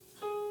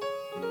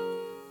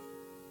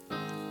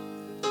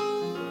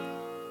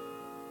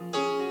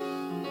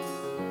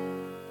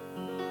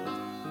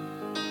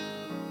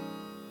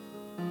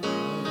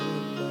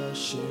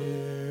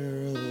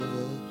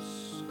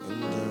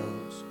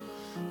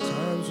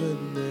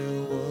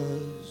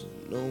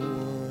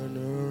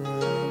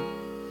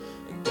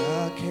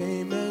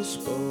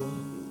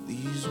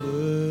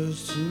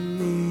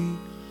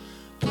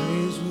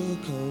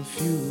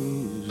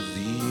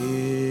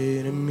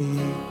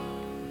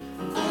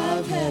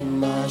had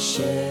my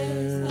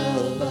share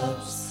of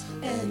ups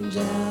and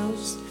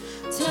downs,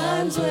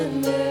 times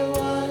when there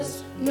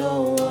was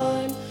no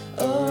one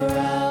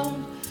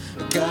around.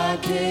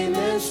 God came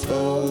and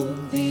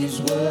spoke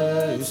these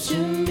words to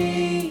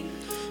me: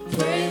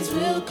 praise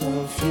will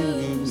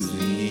confuse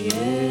the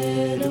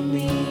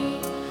enemy.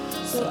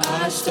 So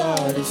I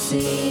started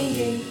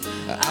singing,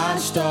 I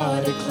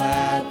started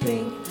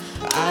clapping,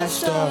 I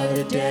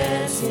started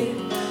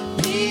dancing.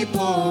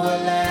 People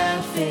were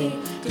laughing,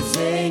 'cause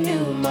they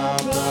knew my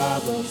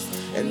problems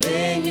and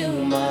they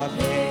knew my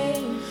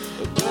pain.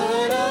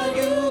 But I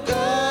knew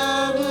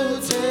God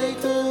would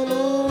take them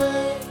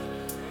away.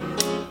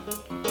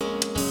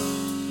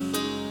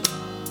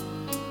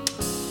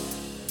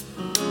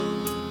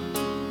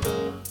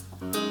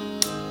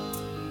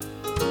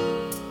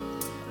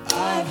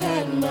 I've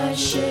had my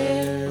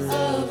share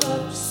of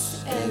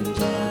ups and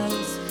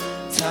downs,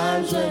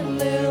 times when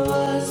there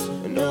was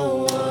no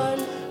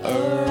one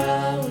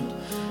around.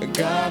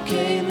 God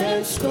came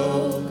and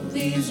spoke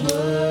these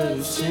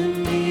words to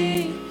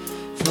me: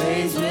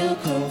 praise will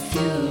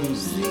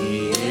confuse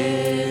the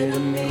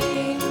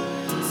enemy.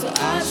 So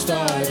I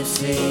started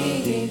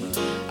singing,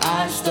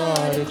 I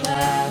started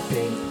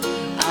clapping,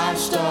 I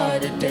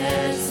started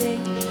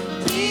dancing.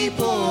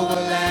 People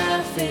were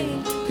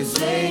laughing, 'cause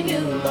they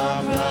knew my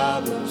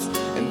problems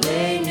and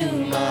they knew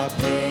my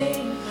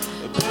pain.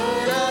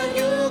 But I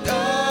knew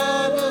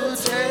God would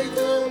take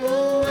them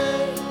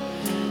away.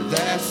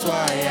 That's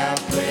why I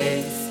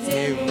praise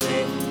Him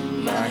with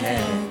my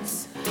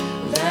hands.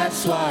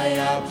 That's why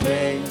I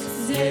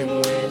praise Him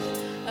with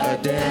a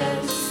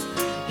dance.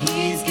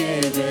 He's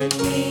given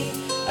me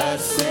a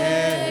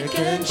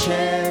second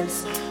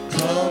chance.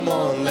 Come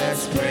on,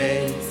 let's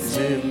praise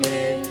Him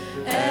in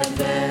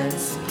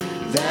advance.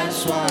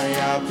 That's why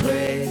I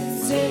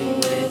praise Him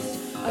with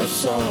a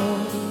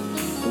song.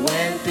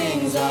 When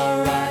things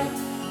are right,